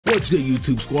What's good,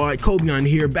 YouTube squad? Kobe on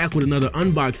here, back with another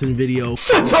unboxing video.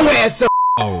 Shut your ass up!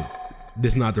 Oh,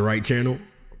 this is not the right channel?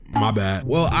 My bad.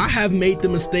 Well, I have made the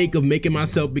mistake of making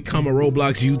myself become a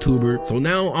Roblox YouTuber. So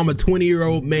now I'm a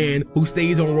 20-year-old man who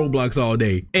stays on Roblox all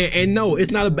day. And no,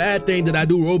 it's not a bad thing that I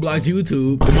do Roblox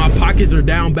YouTube, but my pockets are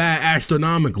down bad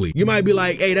astronomically. You might be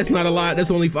like, hey, that's not a lot.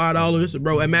 That's only $5.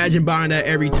 Bro, imagine buying that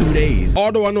every 2 days.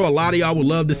 Although I know a lot of y'all would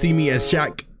love to see me as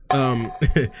Shaq.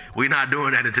 We're not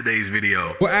doing that in today's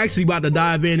video. We're actually about to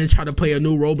dive in and try to play a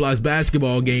new Roblox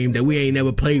basketball game that we ain't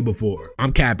never played before.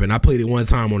 I'm capping. I played it one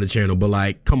time on the channel, but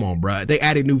like, come on, bro. They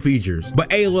added new features.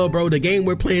 But hey, little bro, the game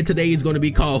we're playing today is going to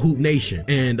be called Hoop Nation.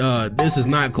 And this is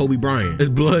not Kobe Bryant. It's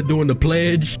Blood doing the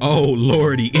pledge. Oh,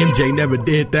 lordy. MJ never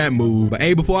did that move. But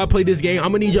hey, before I play this game,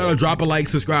 I'm gonna need y'all to drop a like,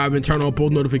 subscribe, and turn on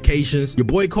post notifications. Your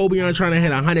boy Kobe on trying to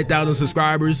hit 100,000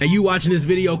 subscribers. And you watching this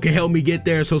video can help me get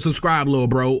there. So subscribe, little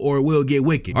bro, or it will get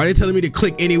wicked. Are they telling me to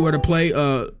click anywhere to play?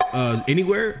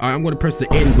 Anywhere? All right, I'm gonna press the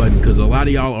N button because a lot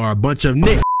of y'all are a bunch of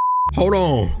nick. Hold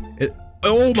on.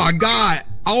 Oh my God.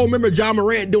 I don't remember John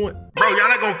Morant doing. Bro, y'all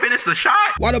not gonna finish the shot?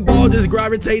 Why the ball just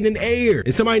gravitating in the air?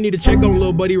 And somebody need to check on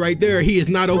little buddy right there. He is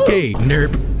not okay.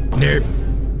 Nerp, nerp,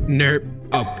 nerp.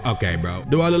 Oh, okay, bro.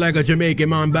 Do I look like a Jamaican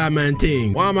man Batman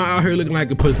ting? Why am I out here looking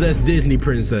like a possessed Disney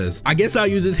princess? I guess I'll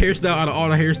use this hairstyle out of all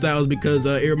the hairstyles because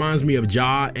it reminds me of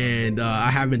Ja, and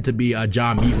I happen to be a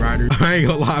Ja meat rider. I ain't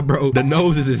gonna lie, bro. The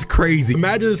noses is crazy.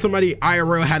 Imagine if somebody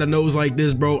IRL had a nose like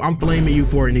this, bro. I'm flaming you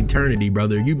for an eternity,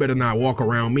 brother. You better not walk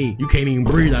around me. You can't even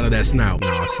breathe out of that snout.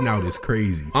 Nah, snout is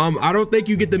crazy. I don't think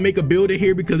you get to make a build in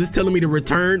here because it's telling me to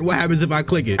return. What happens if I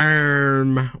click it?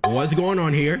 What's going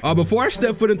on here? Before I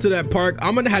step foot into that park,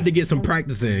 I'm gonna have to get some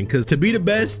practice in because to be the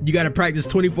best, you gotta practice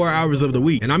 24 hours of the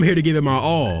week. And I'm here to give it my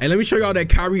all. And let me show y'all that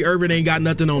Kyrie Irving ain't got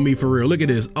nothing on me for real. Look at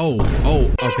this. Oh,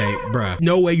 okay, bruh.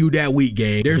 No way you that weak,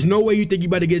 gang. There's no way you think you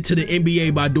about to get to the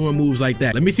NBA by doing moves like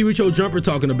that. Let me see what your jumper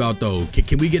talking about though.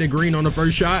 Can we get a green on the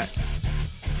first shot?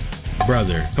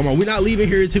 Brother, come on, we're not leaving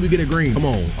here until we get a green. Come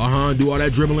on, do all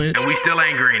that dribbling. And we still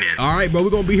ain't greening. All right, bro, we're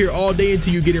gonna be here all day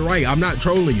until you get it right. I'm not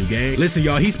trolling you, gang. Listen,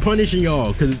 y'all, he's punishing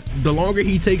y'all because the longer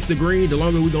he takes the green, the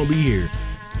longer we gonna be here.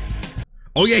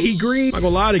 Oh yeah, he green. Not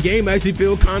gonna lie, the game actually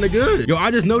feel kind of good. Yo,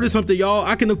 I just noticed something, y'all.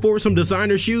 I can afford some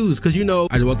designer shoes because you know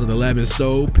I just went to the 11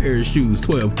 store, pair of shoes,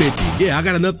 $12.50. Yeah, I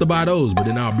got enough to buy those, but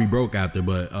then I'll be broke after.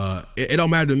 But it don't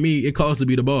matter to me. It costs to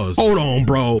be the boss. Hold on,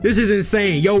 bro. This is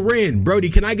insane. Yo, Ren, Brody,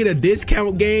 can I get a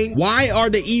discount, gang? Why are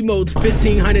the emotes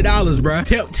 $1,500, bro?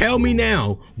 Tell me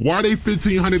now. Why they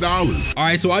 $1,500? All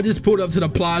right, so I just pulled up to the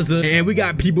plaza and we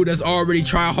got people that's already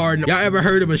try hard. Y'all ever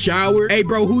heard of a shower? Hey,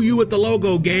 bro, who you with the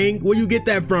logo, gang? Where you get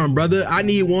that from, brother? I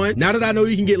need one. Now that I know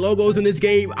you can get logos in this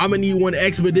game, I'm gonna need one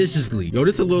expeditiously. Yo,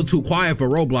 this is a little too quiet for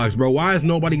Roblox, bro. Why is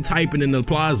nobody typing in the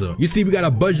plaza? You see, we got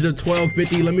a budget of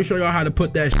 $12.50. Let me show y'all how to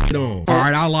put that shit on. All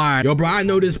right, I lied. Yo, bro, I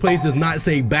know this place does not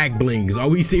say back blings. Are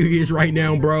we serious right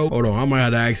now, bro? Hold on, I might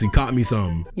have to actually cop me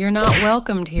something. You're not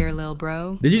welcomed here, lil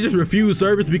bro. Did you just refuse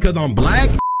service because I'm black?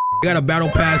 I got a battle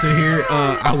pass in here.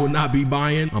 I will not be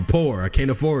buying. I'm poor. I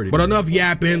can't afford it. But enough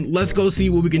yapping. Let's go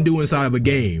see what we can do inside of a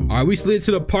game. All right, we slid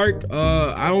to the park.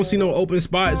 I don't see no open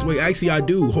spots. Wait, actually I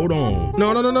do. Hold on.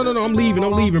 No. I'm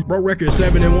leaving. Bro, record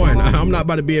 7-1. I'm not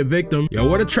about to be a victim. Yo,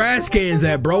 where the trash cans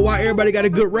at, bro? Why everybody got a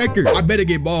good record? I better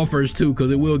get ball first too,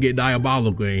 because it will get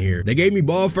diabolical in here. They gave me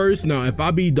ball first. Now, if I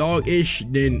be dog-ish,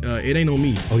 then it ain't on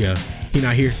me. Oh yeah, he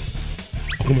not here.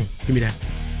 Oh, come on, give me that.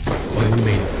 Oh yeah, we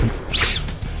made it.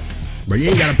 Bro, you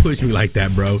ain't gotta push me like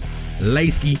that, bro.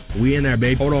 Laski, we in there,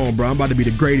 baby. Hold on, bro. I'm about to be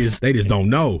the greatest. They just don't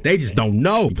know. They just don't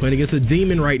know. You're playing against a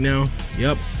demon right now.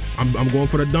 Yep. I'm going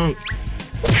for the dunk.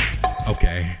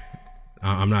 Okay.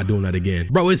 I'm not doing that again.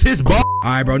 Bro, it's his ball. All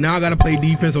right, bro. Now I gotta play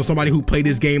defense on somebody who played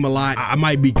this game a lot. I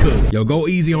might be cooked. Yo, go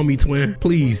easy on me, twin.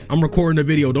 Please. I'm recording the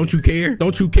video. Don't you care?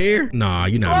 Don't you care? Nah,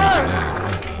 you're not making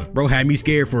that. Bro had me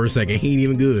scared for a second. He ain't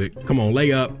even good. Come on,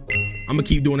 lay up. I'm gonna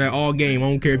keep doing that all game. I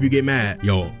don't care if you get mad.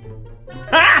 Yo.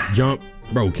 Jump.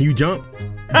 Bro, can you jump?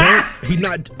 Jump. He's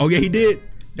not. Oh, yeah, he did.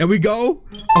 There we go.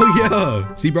 Oh,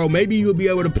 yeah. See, bro, maybe you'll be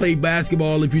able to play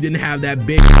basketball if you didn't have that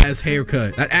big ass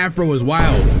haircut. That afro is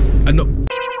wild. I know.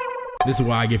 This is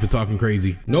why I get for talking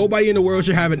crazy. Nobody in the world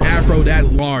should have an afro that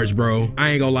large, bro.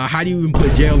 I ain't gonna lie. How do you even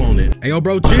put gel on it? Hey, yo,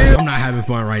 bro, chill. I'm not having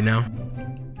fun right now.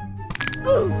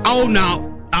 Oh, no.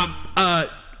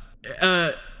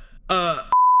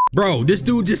 Bro, this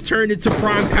dude just turned into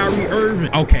prime Kyrie Irving.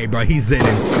 Okay, bro, he's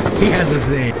zenning. He has a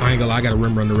zen. I ain't gonna lie, I gotta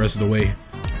rim run the rest of the way.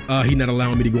 He not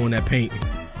allowing me to go in that paint.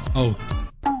 Oh,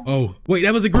 wait,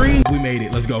 that was a green? We made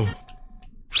it, let's go.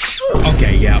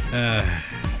 Okay, yeah.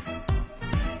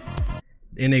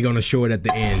 and they're gonna show it at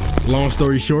the end. Long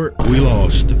story short, we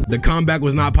lost. The comeback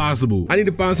was not possible. I need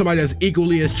to find somebody that's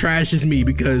equally as trash as me,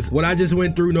 because what I just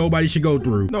went through, nobody should go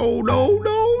through. No.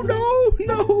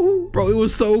 Bro, it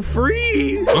was so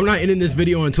free. I'm not ending this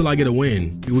video until I get a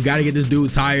win. We gotta get this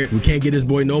dude tired. We can't get this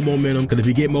boy no momentum, because if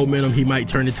he get momentum, he might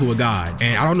turn into a god.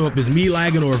 And I don't know if it's me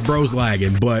lagging or if bro's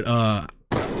lagging, but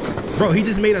bro, he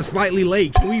just made us slightly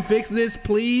late. Can we fix this,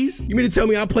 please? You mean to tell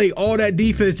me I played all that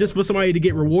defense just for somebody to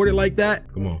get rewarded like that?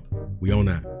 Come on, we on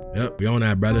that. Yep, we on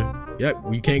that, brother. Yep,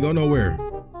 we can't go nowhere.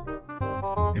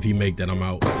 If he make that, I'm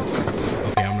out.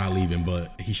 Okay, I'm not leaving, but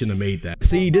he shouldn't have made that.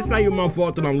 See, this not even my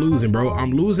fault that I'm losing, bro.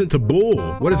 I'm losing to Bull.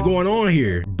 What is going on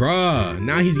here? Bruh,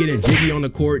 now he's getting jiggy on the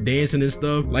court, dancing and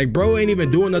stuff. Like, bro ain't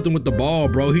even doing nothing with the ball,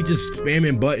 bro. He just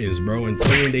spamming buttons, bro, and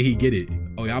praying that he get it.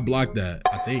 Oh, yeah, I blocked that.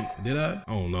 I think. Did I?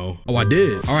 I don't know. Oh, I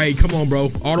did. All right, come on,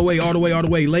 bro. All the way.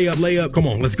 Layup. Come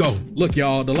on, let's go. Look,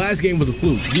 y'all, the last game was a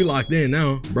fluke. We locked in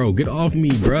now. Bro, get off me,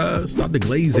 bruh. Stop the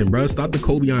glazing, bruh. Stop the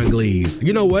Kobe on glaze.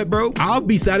 You know what, bro? I'll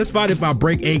be satisfied if I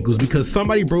break ankles, because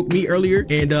somebody broke me earlier,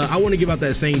 and I want to give out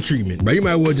that same treatment. Bro, you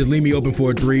might well just leave me open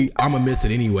for a 3. I'm gonna miss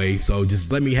it anyway, so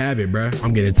just let me have it, bruh.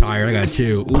 I'm getting tired. I gotta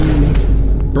chill.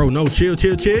 Ooh. Bro, no, chill.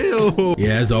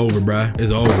 Yeah, it's over, bruh.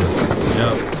 It's over.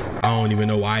 Yep. I don't even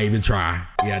know why I even try.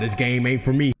 Yeah, this game ain't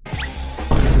for me.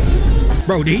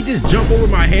 Bro, did he just jump over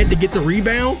my head to get the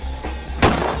rebound?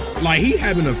 Like, he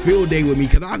having a field day with me,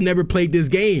 because I've never played this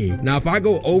game. Now, if I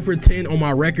go 0 for 10 on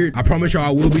my record, I promise y'all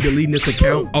I will be deleting this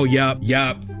account. Oh, yup.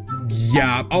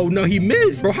 Oh, no, he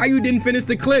missed. Bro, how you didn't finish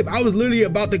the clip? I was literally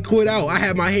about to quit out. I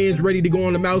had my hands ready to go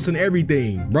on the mouse and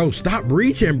everything. Bro, stop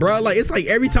reaching, bro. Like, it's like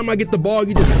every time I get the ball,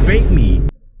 you just spank me.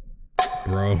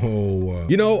 Bro,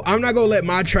 you know, I'm not gonna let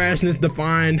my trashness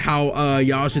define how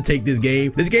y'all should take this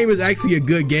game. This game is actually a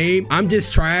good game. I'm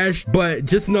just trash, but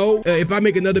just know if I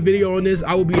make another video on this,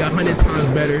 I will be 100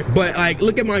 times better. But like,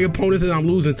 look at my opponents that I'm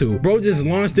losing to. Bro just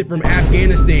launched it from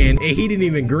Afghanistan and he didn't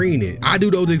even green it. I do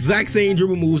those exact same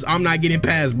dribble moves. I'm not getting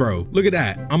past, bro. Look at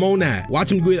that. I'm on that.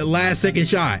 Watch him get a last second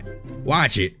shot.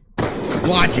 Watch it.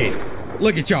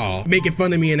 Look at y'all making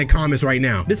fun of me in the comments right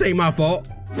now. This ain't my fault.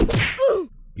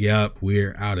 Yep,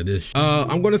 we're out of this.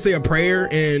 I'm gonna say a prayer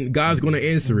and God's gonna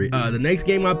answer it. The next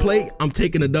game I play, I'm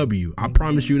taking a W. I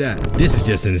promise you that. This is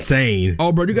just insane.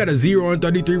 Oh, bro, you got a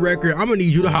 0-33 record. I'm gonna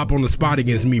need you to hop on the spot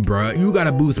against me, bro. You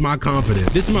gotta boost my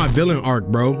confidence. This is my villain arc,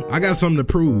 bro. I got something to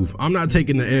prove. I'm not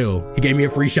taking the L. He gave me a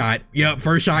free shot. Yep,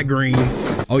 first shot green.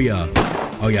 Oh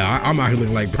yeah, I'm out here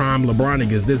looking like prime LeBron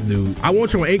against this dude. I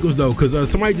want your ankles though, because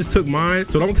somebody just took mine,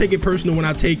 so don't take it personal when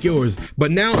I take yours. But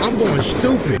now I'm going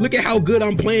stupid. Look at how good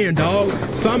I'm playing, dog.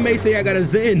 Some may say I got a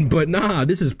zen, but nah,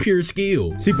 this is pure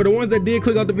skill. See, for the ones that did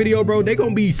click out the video, bro, they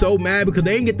gonna be so mad because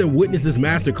they ain't get to witness this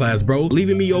masterclass, bro.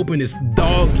 Leaving me open is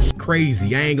dog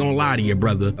crazy. I ain't gonna lie to you,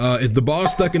 brother. Is the ball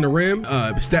stuck in the rim?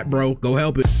 Step, bro, go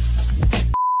help it.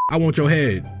 I want your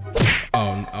head.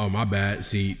 Oh, my bad.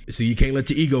 See, you can't let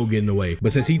your ego get in the way.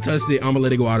 But since he touched it, I'm gonna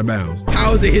let it go out of bounds.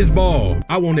 How is it his ball?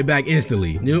 I want it back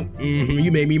instantly. Nope.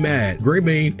 You made me mad. Green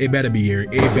bean, it better be here.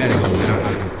 It better go.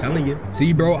 I'm telling you.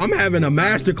 See, bro, I'm having a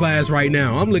masterclass right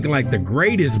now. I'm looking like the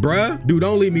greatest, bruh. Dude,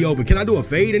 don't leave me open. Can I do a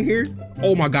fade in here?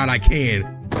 Oh my God, I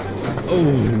can.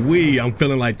 Oh, I'm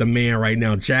feeling like the man right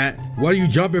now, chat. What are you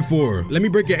jumping for? Let me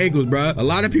break your ankles, bro. A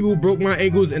lot of people broke my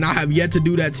ankles and I have yet to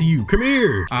do that to you. Come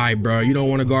here. All right, bro. You don't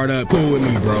want to guard up. Cool with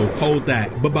me, bro. Hold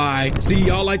that. Bye-bye. See,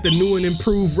 y'all like the new and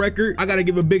improved record? I got to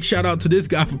give a big shout out to this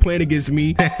guy for playing against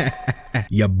me.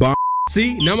 Ya bum.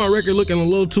 See, now my record looking a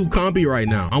little too compy right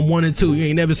now. I'm 1-2. You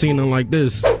ain't never seen nothing like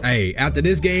this. Hey, after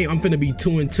this game, I'm finna be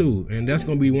 2-2, and that's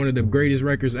gonna be one of the greatest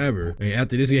records ever. And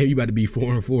after this game, you about to be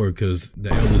 4-4 because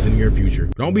the L is in your future.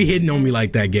 Don't be hitting on me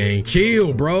like that, gang.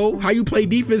 Chill, bro. How you play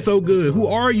defense so good? Who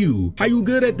are you? How you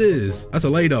good at this? That's a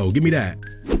lay though. Give me that.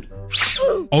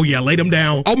 Oh yeah, lay them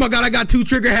down. Oh my God, I got 2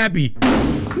 trigger happy.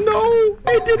 No,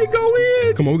 it didn't go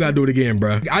in. Come on, we gotta do it again,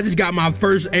 bro. I just got my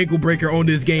first ankle breaker on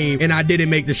this game and I didn't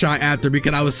make the shot after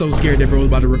because I was so scared that bro was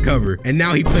about to recover. And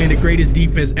now he playing the greatest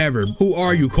defense ever. Who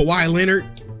are you, Kawhi Leonard?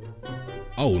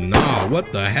 Oh nah,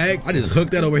 what the heck? I just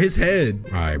hooked that over his head.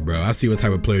 All right, bro, I see what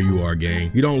type of player you are,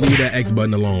 gang. You don't leave that X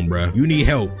button alone, bro. You need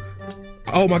help.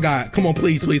 Oh my God, come on,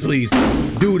 please.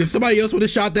 Dude, if somebody else would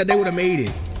have shot that, they would have made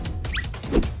it.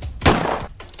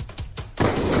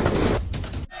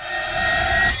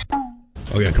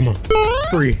 Oh yeah, come on.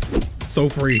 Free. So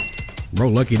free. Bro,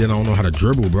 lucky that I don't know how to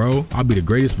dribble, bro. I'll be the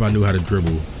greatest if I knew how to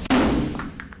dribble.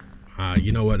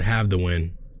 You know what? Have the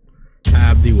win.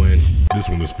 Have the win. This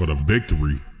one is for the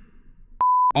victory.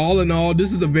 All in all,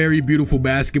 this is a very beautiful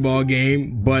basketball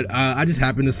game, but I just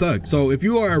happen to suck. So if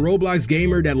you are a Roblox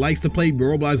gamer that likes to play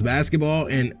Roblox basketball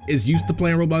and is used to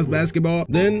playing Roblox basketball,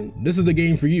 then this is the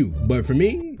game for you. But for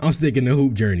me, I'm sticking to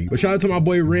Hoop Journey. But shout out to my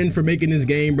boy Ren for making this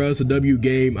game, bro. It's a W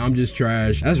game. I'm just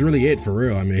trash. That's really it for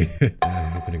real. I mean,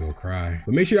 I'm finna go cry.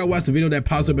 But make sure y'all watch the video that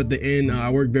pops up at the end. I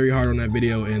worked very hard on that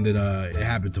video and it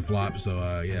happened to flop.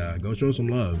 So yeah, go show some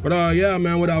love. But yeah,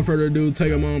 man, without further ado, tell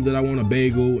your mom that I want a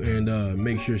bagel and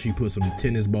make sure she put some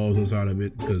tennis balls inside of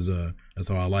it because that's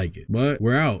how I like it. But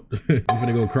we're out. I'm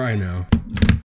finna go cry now.